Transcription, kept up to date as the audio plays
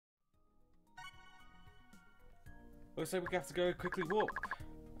Looks like we have to go quickly warp.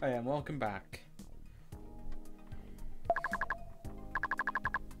 I am welcome back.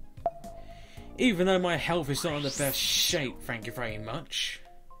 Even though my health is not in the best shape, thank you very much.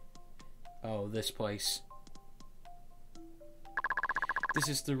 Oh, this place. This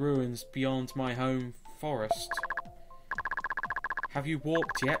is the ruins beyond my home forest. Have you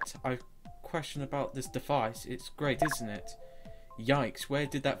warped yet? I question about this device. It's great, isn't it? Yikes, where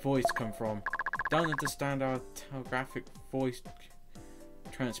did that voice come from? Don't understand our telegraphic voice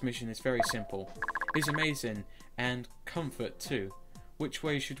transmission is very simple. It's amazing, and comfort too. Which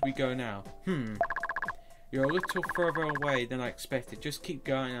way should we go now? You're a little further away than I expected. Just keep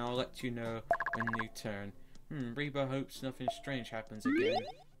going and I'll let you know when you turn. Reba hopes nothing strange happens again.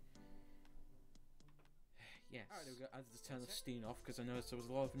 Yes. Alright, I had to turn the steam off because I noticed there was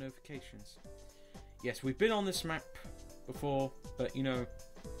a lot of notifications. Yes, we've been on this map before, but you know,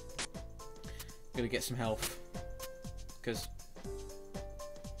 gotta get some health. Because,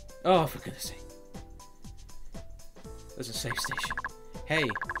 oh, for goodness sake. There's a safe station. Hey,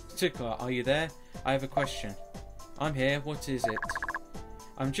 Tickler, are you there? I have a question. I'm here, what is it?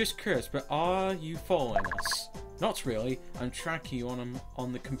 I'm just curious, but are you following us? Not really, I'm tracking you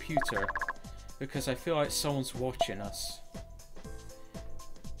on the computer. Because I feel like someone's watching us.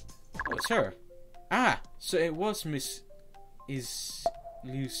 Oh, it's her. Ah, so it was Is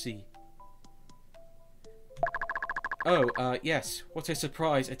Lucy. Oh, yes. What a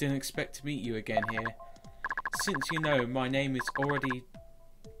surprise, I didn't expect to meet you again here. Since you know, my name is already...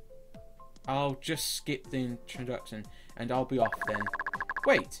 I'll just skip the introduction, and I'll be off then.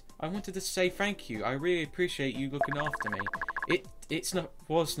 Wait, I wanted to say thank you. I really appreciate you looking after me.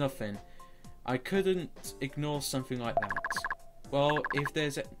 Was nothing. I couldn't ignore something like that. Well, if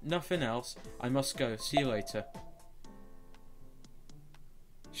there's nothing else, I must go. See you later.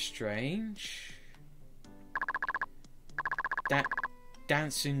 Strange? That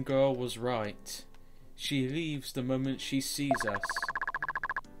dancing girl was right. She leaves the moment she sees us.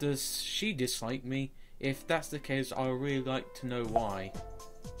 Does she dislike me? If that's the case, I'd really like to know why.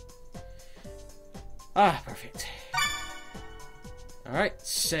 Ah, perfect. Alright,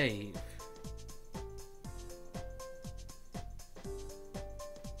 save.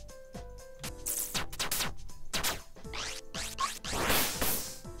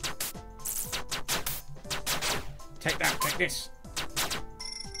 Take that, take this.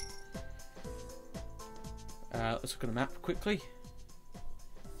 Let's look at the map quickly.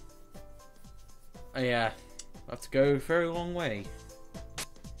 Oh yeah, I have to go a very long way.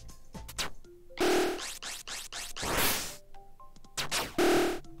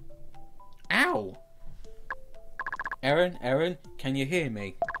 Ow! Aaron, can you hear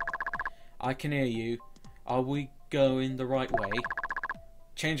me? I can hear you. Are we going the right way?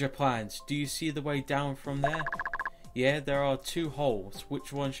 Change our plans. Do you see the way down from there? Yeah, there are 2 holes.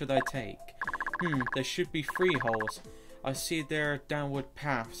 Which one should I take? There should be 3 holes. I see there are downward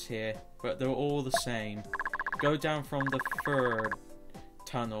paths here, but they're all the same. Go down from the 3rd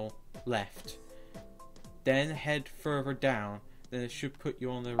tunnel left. Then head further down. Then it should put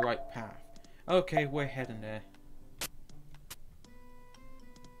you on the right path. Okay, we're heading there.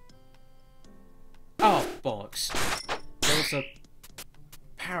 Oh, bollocks. There was a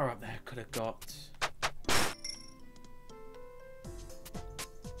power up there I could have got.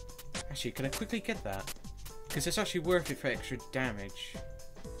 Actually, can I quickly get that? Because it's actually worth it for extra damage.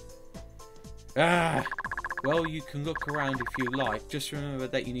 Ah! Well, you can look around if you like. Just remember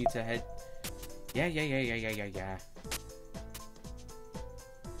that you need to head... Yeah.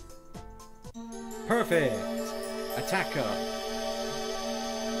 Perfect! Attacker!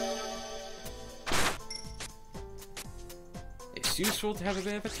 It's useful to have a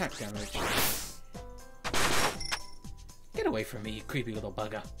bit of attack damage. Get away from me, you creepy little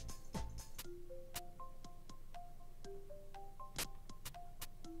bugger.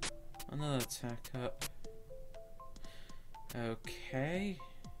 Another attack up. Okay.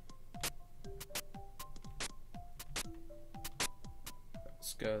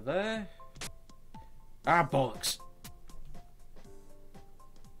 Let's go there. Ah, bollocks.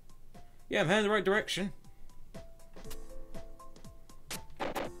 Yeah, I'm heading in the right direction.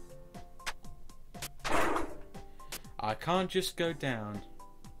 I can't just go down.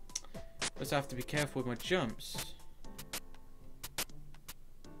 Just have to be careful with my jumps.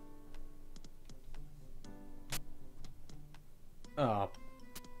 Oh,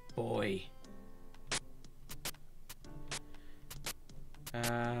 boy.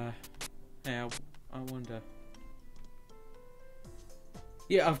 Yeah, I wonder.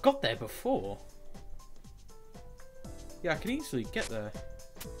 Yeah, I've got there before. Yeah, I can easily get there.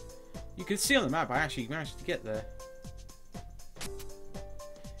 You can see on the map I actually managed to get there.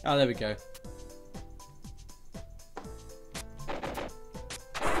 Oh, there we go.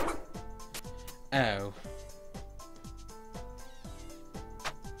 Oh.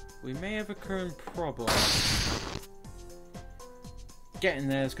 We may have a current problem. Getting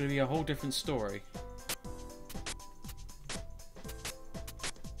there is going to be a whole different story.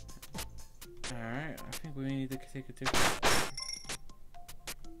 Alright, I think we need to take a different...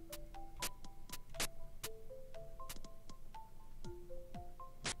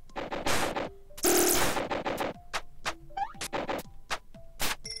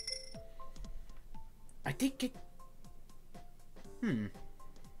 I did get...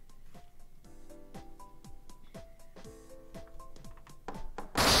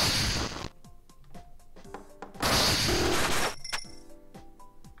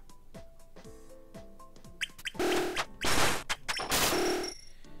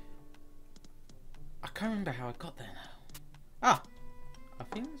 I can't remember how I got there now. Ah! I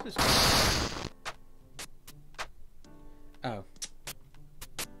think this is... Oh.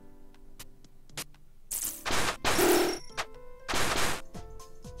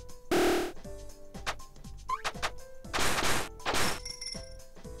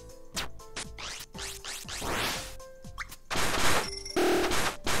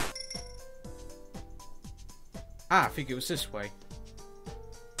 Ah, I think it was this way.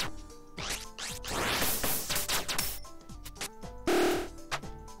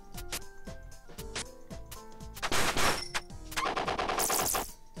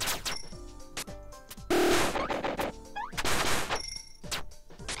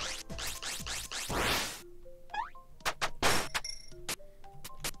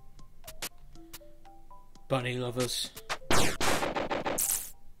 Bunny lovers.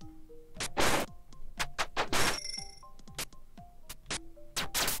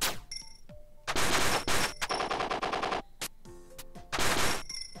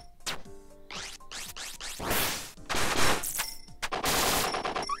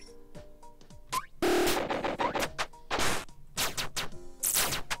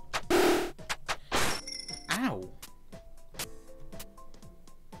 Ow.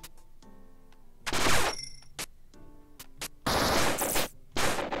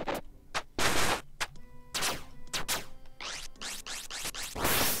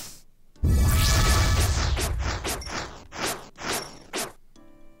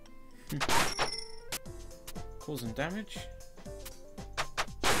 Causing damage.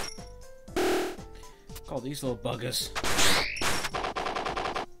 God, these little buggers.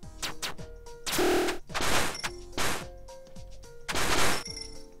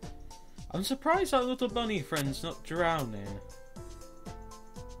 I'm surprised our little bunny friend's not drowning.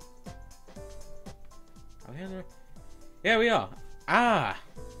 Are we on the... Yeah, we are. Ah!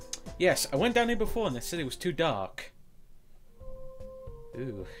 Yes, I went down here before and they said it was too dark.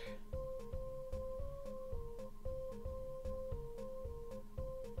 Ooh.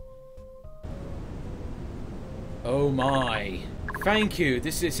 Oh my. Thank you,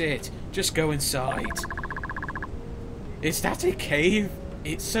 this is it. Just go inside. Is that a cave?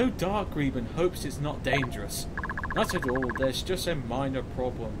 It's so dark, Reuben hopes it's not dangerous. Not at all, there's just a minor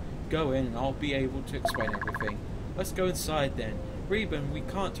problem. Go in and I'll be able to explain everything. Let's go inside then. Reuben, we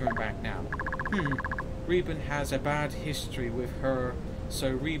can't turn back now. Reuben has a bad history with her, so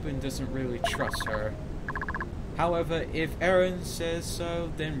Reuben doesn't really trust her. However, if Aaron says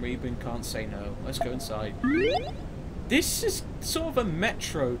so, then Reuben can't say no. Let's go inside. This is sort of a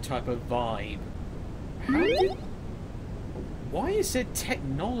Metro type of vibe. Why is there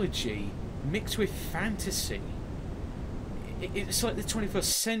technology mixed with fantasy? It's like the 21st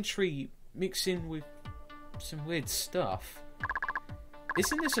century mixed in with some weird stuff.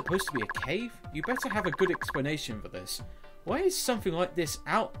 Isn't this supposed to be a cave? You better have a good explanation for this. Why is something like this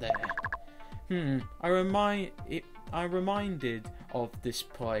out there? I'm reminded of this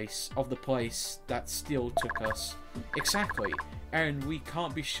place, of the place that Steel took us. Exactly. And we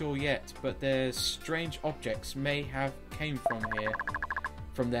can't be sure yet, but there's strange objects may have came from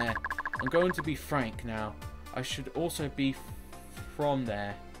there. I'm going to be frank now. I should also be from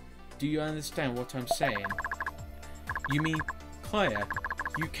there. Do you understand what I'm saying? You mean, Claire,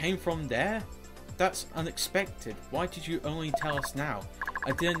 you came from there? That's unexpected. Why did you only tell us now?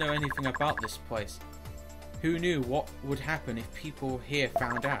 I didn't know anything about this place. Who knew what would happen if people here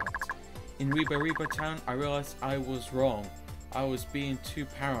found out? In Rabi-Ribi town, I realized I was wrong. I was being too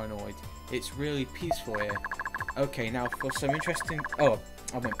paranoid. It's really peaceful here. Okay, now for some interesting... Oh,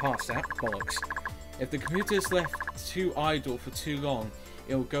 I went past that. Bollocks. If the computer's left too idle for too long,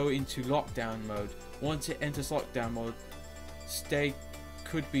 it'll go into lockdown mode. Once it enters lockdown mode, stay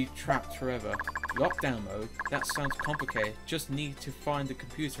could be trapped forever. Lockdown mode? That sounds complicated. Just need to find the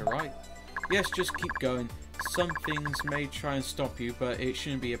computer, right? Yes, just keep going. Some things may try and stop you, but it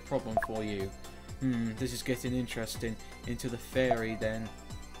shouldn't be a problem for you. This is getting interesting. Into the fairy, then.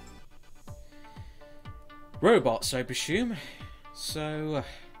 Robots, I presume. So...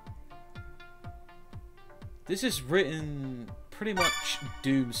 this is written pretty much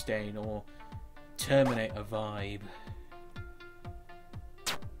Doomsday or Terminator vibe.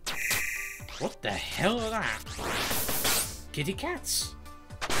 What the hell are that? Kitty cats?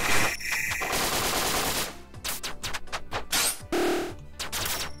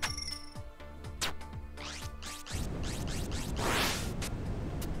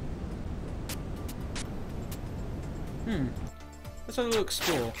 Let's have a little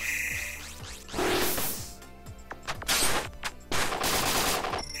explore.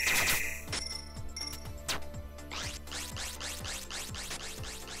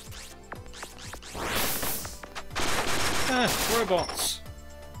 Robots!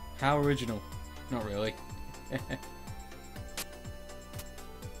 How original. Not really.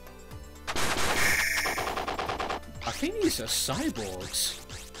 I think these are cyborgs.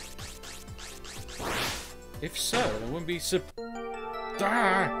 If so, there wouldn't be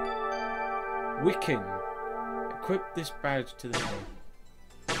Wiccan. Equip this badge to the name.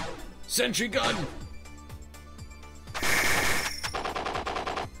 Sentry gun!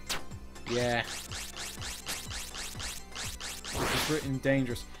 Yeah. This is written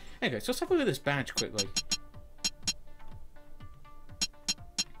dangerous. Anyway, so let's have a look at this badge quickly.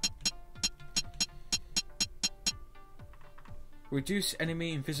 Reduce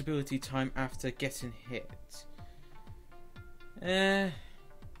enemy invisibility time after getting hit.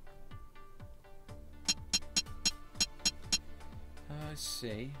 Let's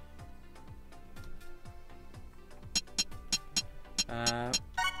see. Alright,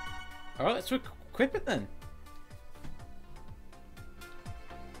 let's equip it then.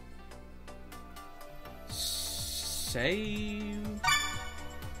 Save.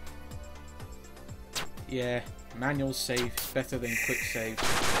 Yeah, manual save is better than quick save.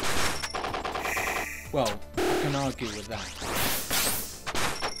 Well, I can argue with that.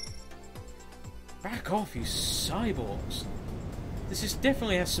 Back off, you cyborgs. This is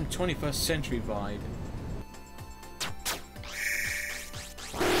definitely has some 21st century vibe.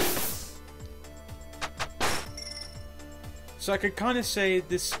 So I could kind of say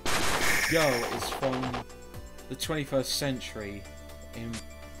this girl is from the 21st century in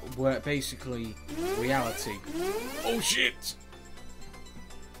where basically reality. Oh shit!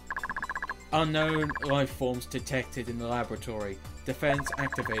 Unknown life forms detected in the laboratory. Defense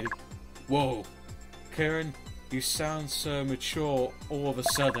activated. Whoa. Karen, you sound so mature all of a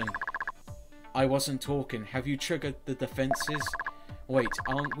sudden. I wasn't talking. Have you triggered the defenses? Wait,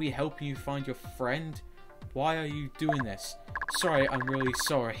 aren't we helping you find your friend? Why are you doing this? Sorry, I'm really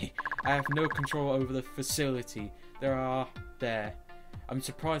sorry. I have no control over the facility. There. I'm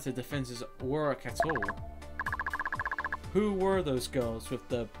surprised the defenses work at all. Who were those girls with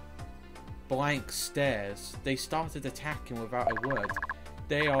the blank stares? They started attacking without a word.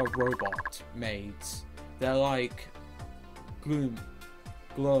 They are robot maids. They're like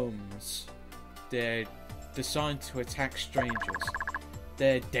glomes. They're designed to attack strangers.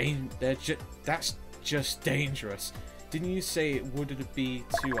 That's just dangerous. Didn't you say it wouldn't be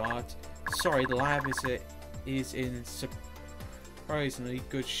too hard? Sorry, the lab is in surprisingly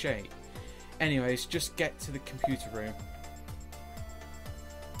good shape. Anyways, just get to the computer room.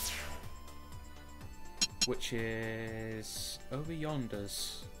 Which is over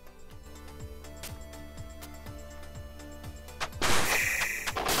yonders.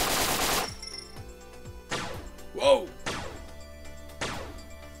 Whoa!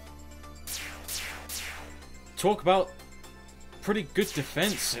 Talk about pretty good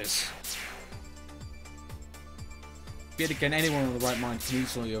defenses. Yet again, anyone with the right mind can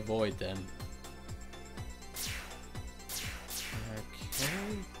easily avoid them.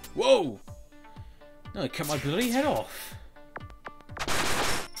 Okay. Whoa! No, cut my bloody head off.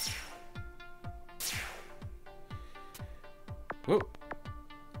 Whoa.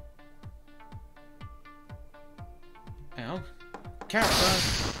 Ow. Character.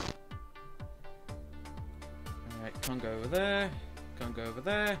 Alright, can't go over there. Can't go over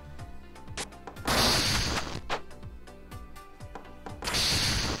there.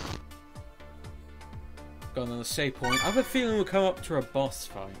 Got another save point. I have a feeling we'll come up to a boss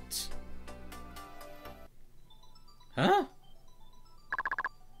fight. Huh?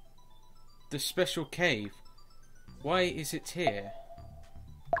 The special cave. Why is it here?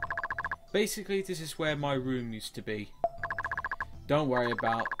 Basically, this is where my room used to be. Don't worry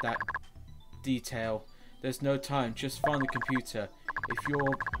about that detail. There's no time. Just find the computer. If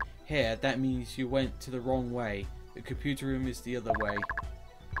you're here, that means you went to the wrong way. The computer room is the other way.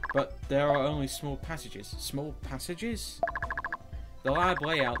 But there are only small passages. Small passages? The lab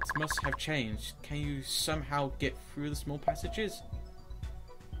layout must have changed. Can you somehow get through the small passages?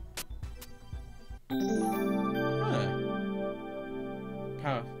 Huh.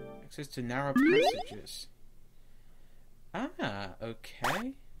 Power. Access to narrow passages. Ah,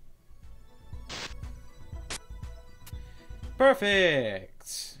 okay.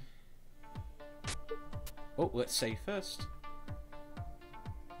 Perfect! Oh, let's save first.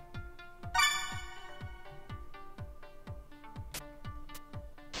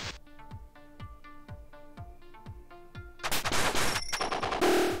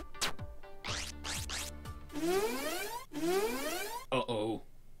 Uh-oh.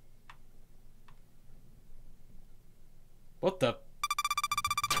 What the?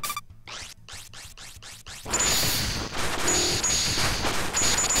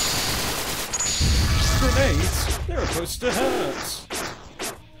 Grenades? They're supposed to hurt.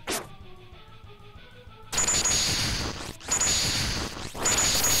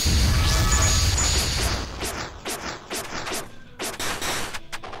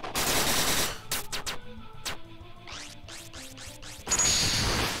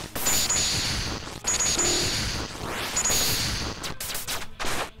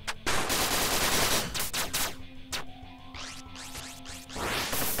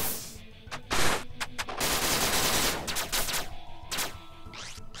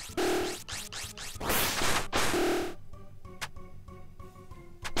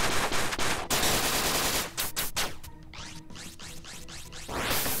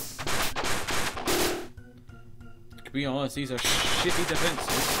 To be honest, these are shitty defenses.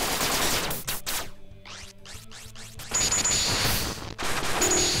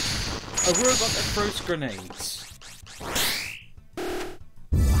 A robot that throws grenades.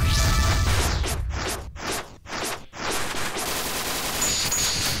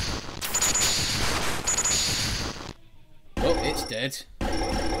 Oh, it's dead.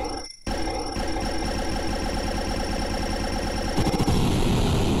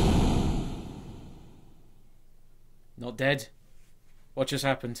 Not dead. What just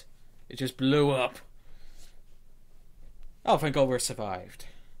happened? It just blew up. Oh, thank God we're survived.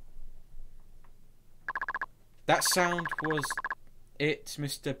 That sound was it,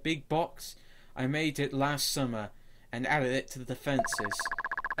 Mr. Big Box. I made it last summer and added it to the defenses.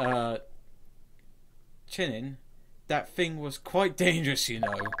 Chinin, that thing was quite dangerous, you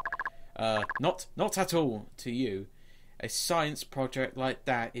know. Not at all to you. A science project like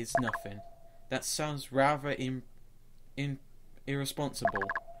that is nothing. That sounds rather irresponsible,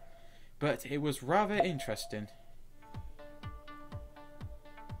 but it was rather interesting.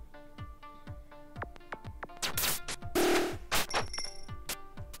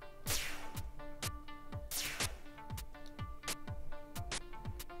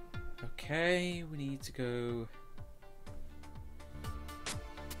 Okay, we need to go.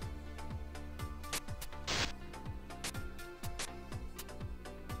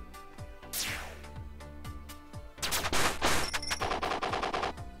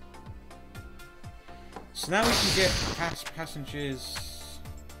 So now we can get past passengers.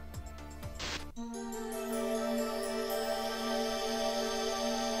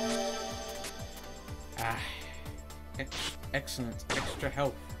 Excellent. Extra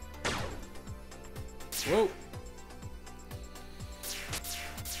health. Whoa.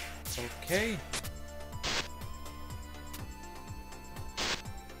 Okay.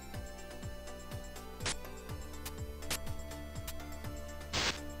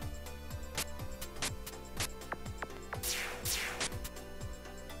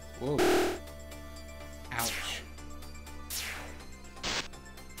 Whoa. Ouch.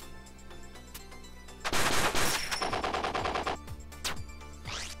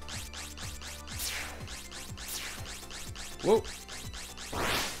 Whoa.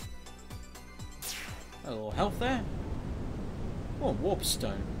 A little health there. Oh, warp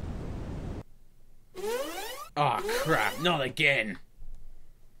stone. Ah, oh, crap, not again.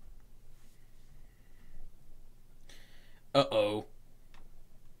 Uh-oh.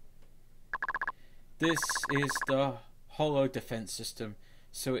 This is the holo defense system,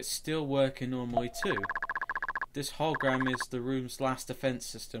 so it's still working normally too. This hologram is the room's last defense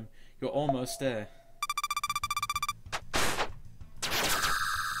system. You're almost there.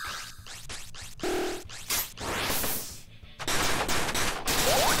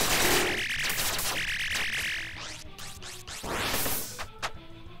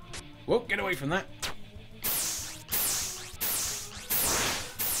 Whoa, get away from that.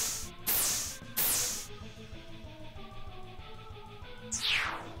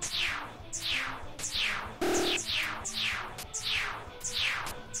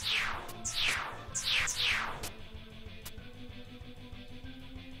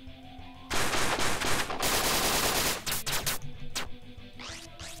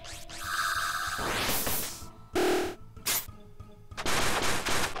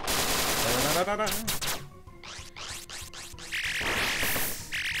 Da-da-da-da-da.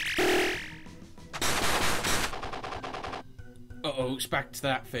 Uh-oh, it's back to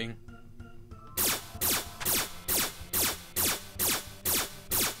that thing.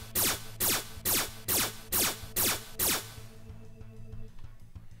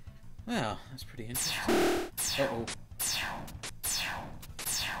 Well, that's pretty interesting. Uh-oh.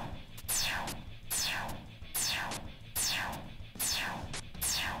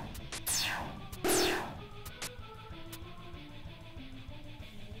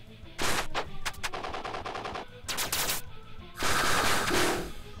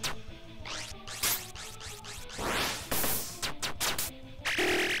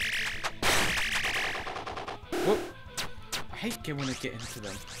 Whoop. I hate when I get into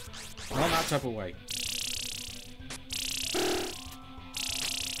them. Not that type of way.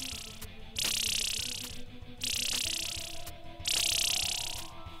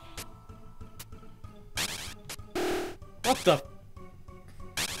 What the?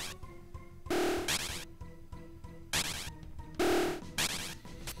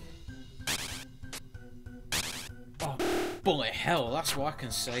 Oh, bullet hell, that's what I can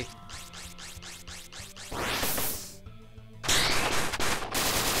say.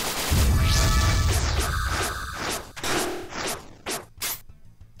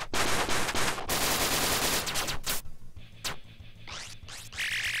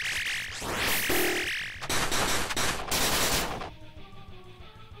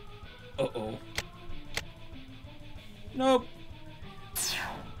 Uh-oh. Nope.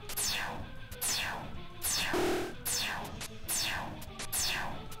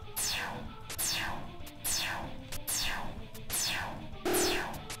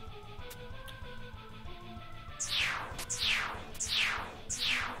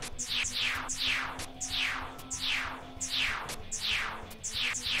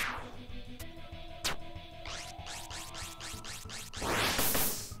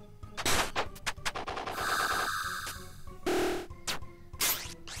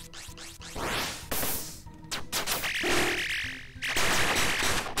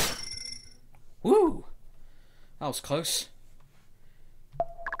 Woo! That was close.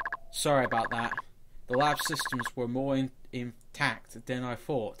 Sorry about that. The lab systems were more intact than I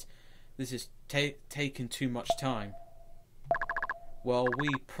thought. This has taken too much time. Well, we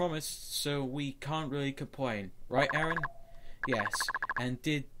promised, so we can't really complain. Right, Aaron? Yes. And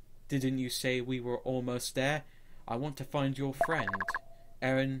didn't you say we were almost there? I want to find your friend.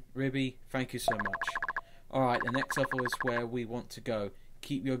 Aaron, Ribi, thank you so much. Alright, the next level is where we want to go.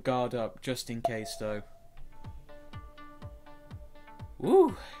 Keep your guard up, just in case, though.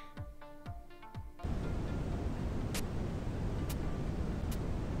 Woo!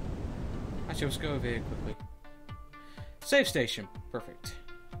 Actually, let's go over here quickly. Save station. Perfect.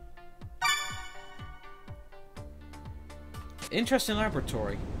 Interesting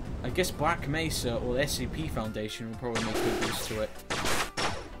laboratory. I guess Black Mesa or the SCP Foundation will probably make good use to it.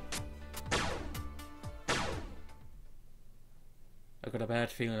 I've got a bad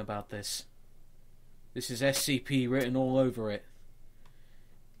feeling about this. This is SCP written all over it.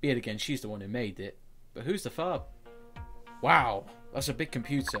 Be it again, she's the one who made it. But who's the fob? Wow, that's a big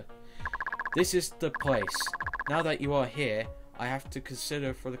computer. This is the place. Now that you are here, I have to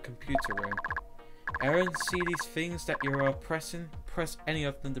consider for the computer room. Aaron, see these things that you are pressing? Press any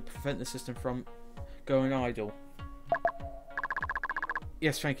of them to prevent the system from going idle.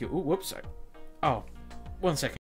 Yes, thank you. Ooh, whoops. Oh, 1 second.